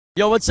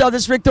Yo, what's up?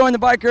 This is Rick Thorne, the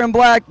biker in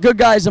black, good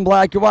guys in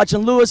black. You're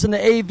watching Lewis in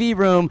the AV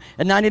room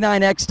at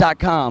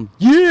 99x.com.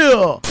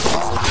 Yeah!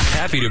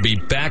 Happy to be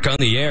back on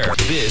the air.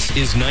 This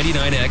is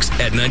 99X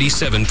at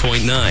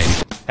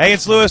 97.9. Hey,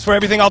 it's Lewis for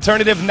Everything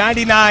Alternative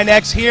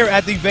 99X here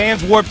at the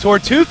Vans Warped Tour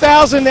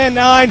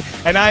 2009,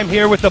 and I'm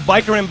here with the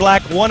biker in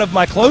black, one of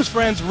my close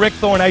friends, Rick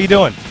Thorne. How you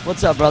doing?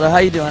 What's up, brother? How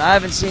you doing? I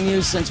haven't seen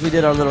you since we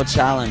did our little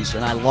challenge,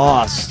 and I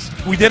lost.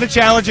 We did a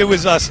challenge. It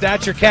was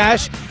Stature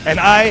Cash, and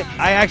I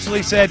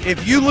actually said,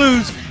 if you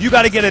lose, you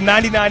got to get a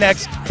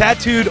 99X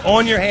tattooed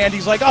on your hand.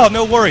 He's like, oh,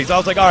 no worries. I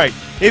was like, all right,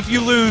 if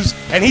you lose,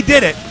 and he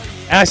did it.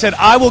 And I said,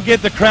 I will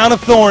get the Crown of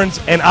Thorns,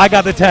 and I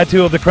got the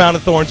tattoo of the Crown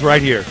of Thorns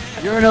right here.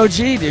 You're an OG,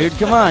 dude.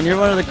 Come on. You're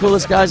one of the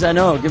coolest guys I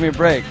know. Give me a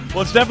break.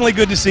 Well, it's definitely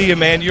good to see you,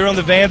 man. You're on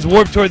the Vans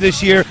Warped Tour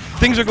this year.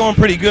 Things are going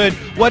pretty good.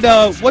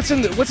 What's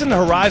in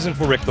the horizon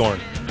for Rick Thorne?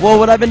 Well,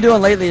 what I've been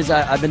doing lately is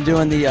I've been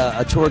doing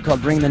a tour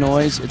called Bring the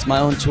Noise. It's my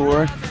own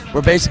tour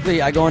where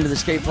basically I go into the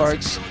skate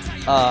parks.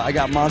 I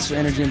got Monster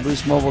Energy and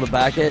Boost Mobile to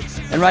back it.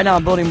 And right now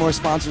I'm building more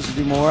sponsors to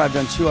do more. I've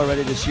done 2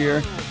 already this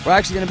year. We're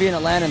actually going to be in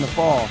Atlanta in the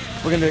fall.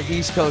 We're going to do an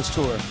East Coast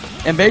tour.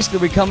 And basically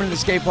we come into the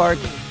skate park,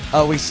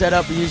 we set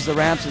up, we use the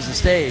ramps as the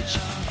stage.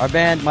 My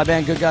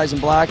band Good Guys in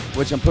Black,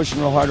 which I'm pushing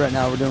real hard right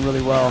now. We're doing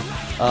really well.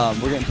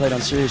 We're getting played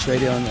on Sirius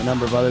Radio and a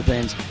number of other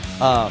things.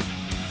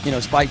 You know,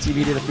 Spike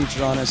TV did a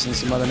feature on us and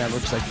some other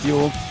networks like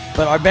Fuel.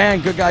 But our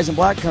band, Good Guys in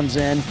Black, comes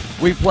in.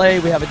 We play,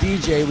 we have a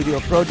DJ, we do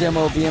a pro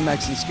demo of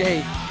BMX and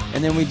skate,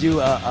 and then we do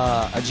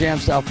a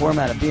jam-style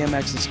format of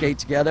BMX and skate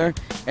together,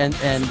 and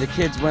the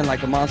kids win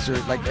like a monster,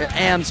 like an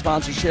AM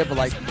sponsorship of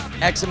like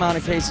X amount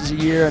of cases a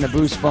year and a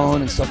Boost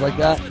phone and stuff like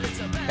that.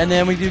 And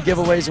then we do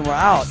giveaways and we're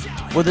out.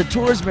 Well, the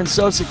tour's been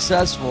so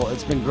successful,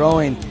 it's been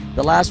growing.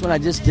 The last one I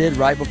just did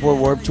right before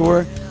Warped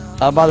Tour,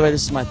 by the way,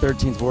 this is my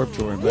 13th Warped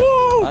Tour. But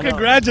woo!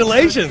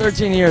 Congratulations!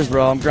 13 years,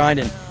 bro. I'm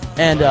grinding.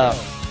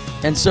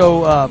 And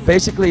so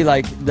basically,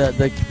 like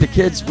the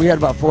kids, we had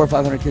about 400 or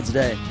 500 kids a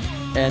day.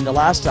 And the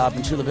last stop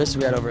in Chula Vista,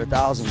 we had over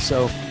 1,000.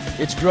 So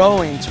it's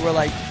growing to where,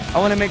 like, I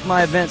want to make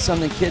my event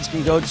something kids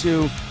can go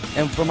to,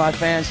 and for my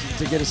fans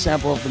to get a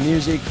sample of the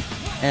music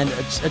and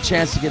a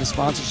chance to get a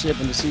sponsorship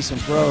and to see some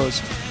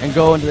pros and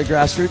go into the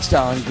grassroots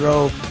style and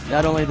grow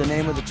not only the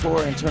name of the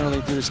tour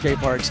internally through the skate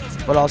parks,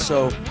 but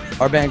also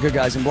our band Good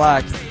Guys in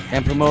Black,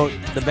 and promote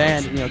the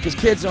band, you know, because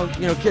kids don't,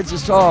 you know, kids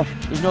this tall,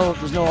 there's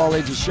no all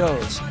ages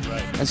shows.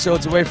 Right. And so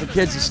it's a way for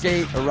kids to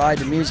skate or ride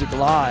the music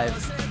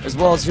live, as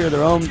well as hear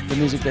the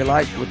music they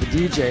like with the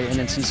DJ, and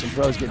then see some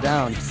pros get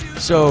down.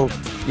 So,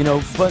 you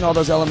know, putting all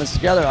those elements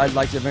together, I'd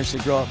like to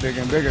eventually grow up bigger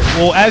and bigger.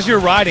 Well, as you're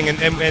riding,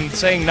 and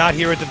saying not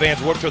here at the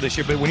Vans Warped Tour this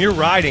year, but when you're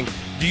riding,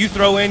 do you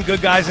throw in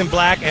Good Guys in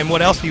Black, and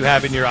what else do you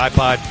have in your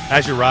iPod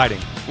as you're riding?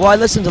 Well, I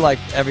listen to like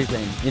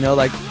everything, you know,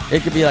 like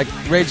it could be like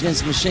Rage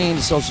Against the Machine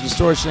to Social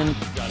Distortion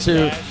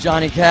to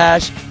Johnny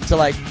Cash to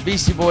like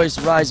Beastie Boys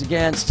to Rise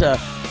Against to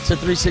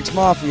 3 6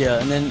 Mafia,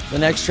 and then the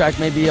next track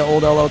may be an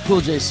old LL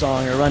Cool J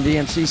song or a Run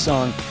DMC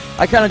song.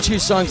 I kind of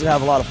choose songs that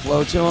have a lot of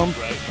flow to them,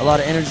 a lot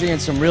of energy, and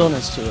some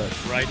realness to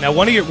it. Right. Now,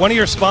 one of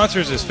your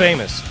sponsors is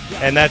Famous,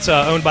 and that's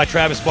owned by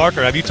Travis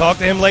Barker. Have you talked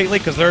to him lately?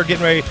 Because they're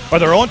getting ready, or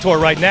they're on tour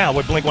right now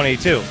with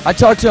Blink-182. I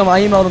talked to him. I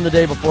emailed him the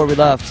day before we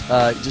left,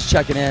 just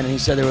checking in, and he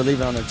said they were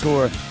leaving on their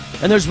tour.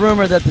 And there's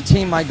rumor that the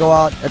team might go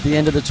out at the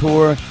end of the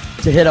tour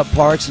to hit up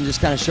parks and just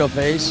kind of show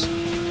face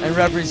and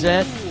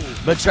represent.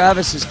 But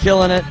Travis is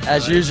killing it,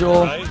 as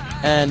usual. Right.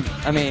 And,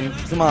 I mean,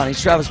 come on,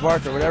 he's Travis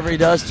Barker. Whatever he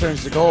does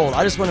turns to gold.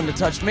 I just want him to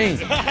touch me.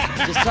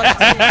 Just touch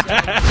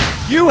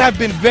me. You have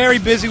been very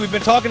busy. We've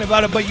been talking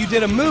about it, but you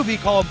did a movie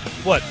called,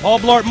 what, Paul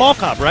Blart Mall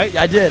Cop, right?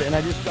 Yeah, I did, and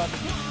I just got...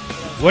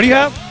 What do you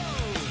have?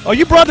 Oh,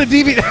 you brought the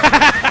DVD.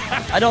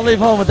 I don't leave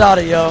home without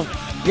it, yo.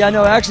 Yeah,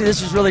 no, actually,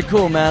 this is really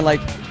cool, man.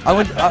 Like, I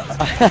went...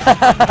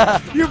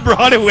 You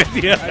brought it with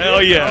you.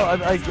 Hell yeah.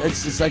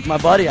 It's like my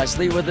buddy. I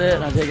sleep with it,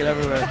 and I take it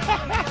everywhere.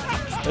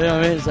 You know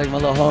what I mean? It's like my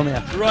little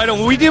homie. Right on.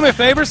 Will we do me a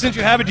favor since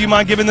you have it? Do you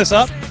mind giving this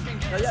up?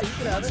 Yeah, you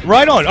can have it.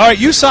 Right on. All right,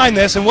 you sign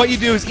this, and what you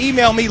do is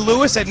email me,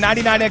 Lewis at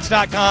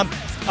 99x.com.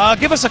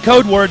 Give us a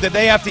code word that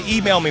they have to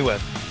email me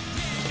with.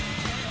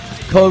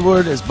 Code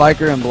word is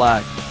biker in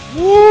black.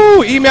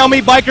 Woo! Email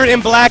me, biker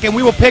in black, and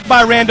we will pick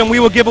by random.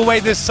 We will give away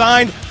this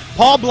signed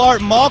Paul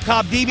Blart Mall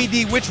Cop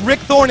DVD, which Rick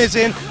Thorne is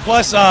in,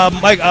 plus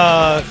Mike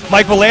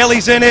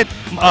Vallei's in it,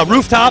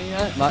 Rooftop.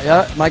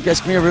 Yeah, Mike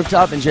Escamilla,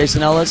 Rooftop, and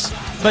Jason Ellis.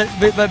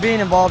 But being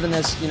involved in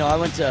this, you know,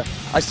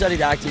 I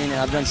studied acting, and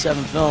I've done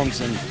 7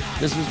 films, and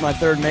this was my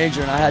 3rd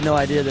major, and I had no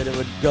idea that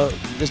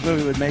this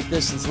movie would make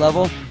this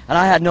level, and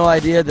I had no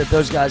idea that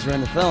those guys were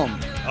in the film.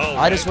 Oh,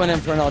 I just went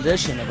in for an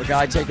audition of a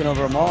guy taking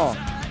over a mall.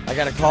 I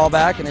got a call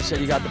back, and they said,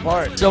 you got the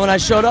part. So when I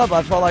showed up,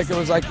 I felt like it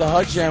was like the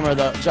Hug Jam or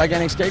the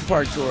Gigantic Skate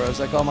Park Tour. It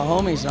was like all my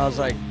homies, and I was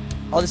like,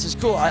 oh, this is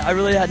cool. I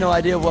really had no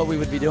idea what we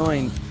would be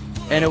doing,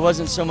 and it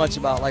wasn't so much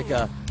about like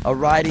a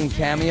riding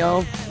cameo.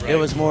 Right. It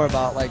was more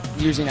about like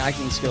using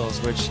acting skills,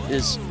 which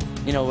is,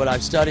 you know, what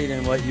I've studied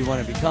and what you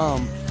want to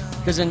become.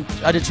 Because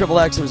I did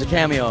XXX, it was a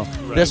cameo.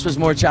 Right. This was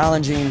more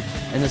challenging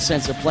in the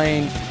sense of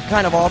playing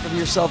kind of off of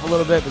yourself a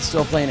little bit, but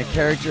still playing a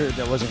character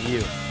that wasn't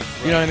you.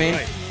 You know what I mean?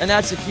 Right. And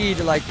that's the key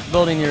to like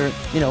building your,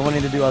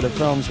 wanting to do other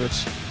films,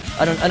 which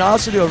I don't. And I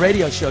also do a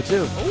radio show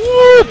too.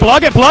 Ooh,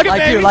 plug it,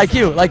 baby. Like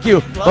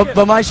you.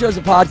 But my show's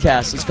a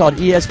podcast. It's called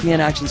ESPN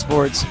Action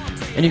Sports,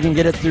 and you can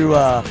get it through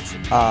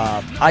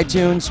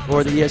iTunes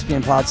or the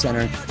ESPN Pod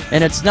Center.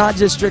 And it's not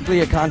just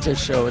strictly a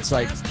contest show. It's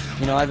like,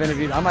 I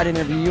might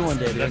interview you one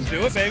day, dude. Let's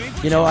do it,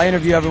 baby. I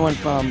interview everyone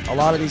from a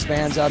lot of these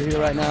bands out here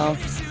right now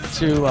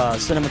to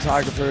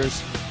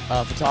cinematographers,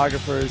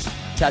 photographers,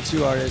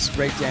 tattoo artists,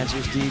 break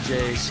dancers,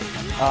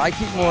 DJs. I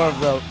keep more of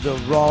the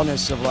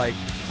rawness of like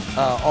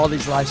all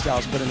these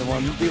lifestyles put into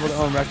one. People that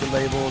own record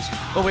labels,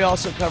 but we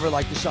also cover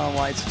like the Shaun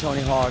Whites, the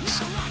Tony Hawks,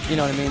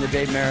 the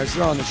Dave Maris.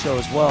 They're on the show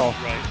as well.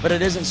 Right. But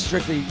it isn't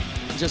strictly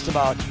just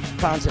about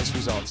contest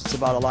results. It's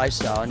about a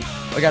lifestyle. And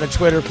I got a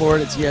Twitter for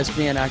it. It's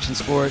ESPN Action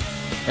Sport.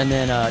 And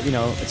then,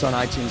 it's on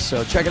iTunes.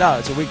 So check it out.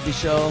 It's a weekly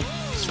show.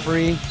 It's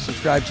free.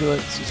 Subscribe to it.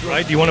 It's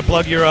Right. Do you want to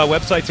plug your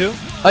website too?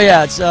 Oh,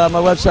 yeah. It's my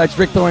website's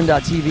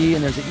rickthorne.tv,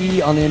 and there's an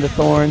E on the end of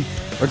Thorne.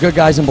 Or Good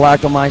Guys in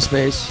Black on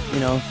MySpace.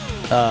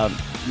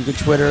 You can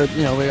Twitter.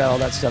 We got all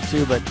that stuff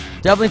too. But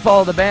definitely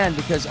follow the band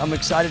because I'm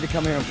excited to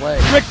come here and play.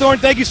 Rick Thorne,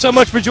 thank you so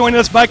much for joining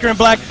us, Biker in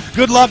Black.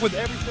 Good luck with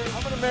everything.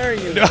 I'm going to marry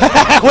you.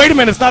 Wait a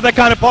minute, it's not that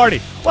kind of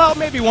party. Well,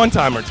 maybe one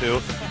time or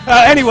two.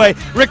 Anyway,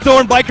 Rick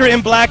Thorne, Biker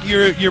in Black.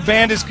 Your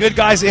band is Good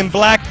Guys in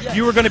Black. Yeah.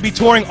 You are going to be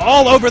touring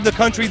all over the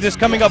country this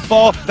coming up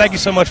fall. Thank you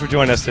so much for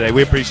joining us today.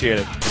 We appreciate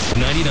it.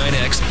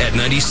 99X at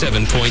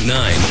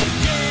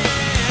 97.9.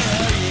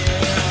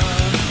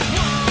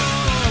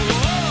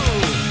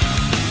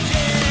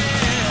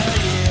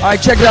 All right,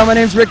 check it out. My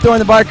name's Rick Thorne,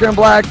 the Biker in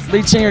Black,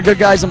 lead singer, Good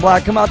Guys in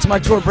Black. Come out to my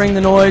tour, Bring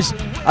the Noise.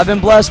 I've been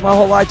blessed my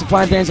whole life to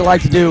find things I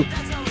like to do.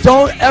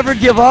 Don't ever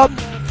give up.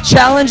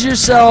 Challenge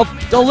yourself.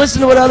 Don't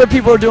listen to what other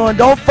people are doing.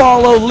 Don't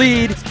follow,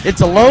 lead.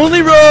 It's a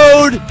lonely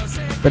road,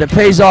 but it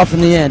pays off in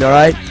the end, all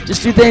right?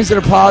 Just do things that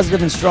are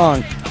positive and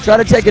strong. Try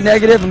to take a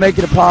negative and make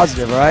it a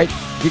positive, all right?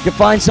 You can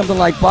find something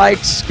like bike,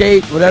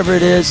 skate, whatever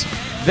it is.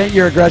 Vent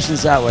your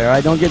aggressions that way, all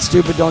right? Don't get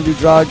stupid. Don't do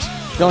drugs.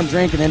 Don't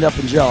drink and end up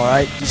in jail, all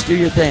right? Just do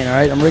your thing, all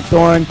right? I'm Rick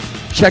Thorne.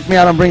 Check me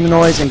out on Bring the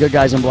Noise and Good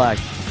Guys in Black.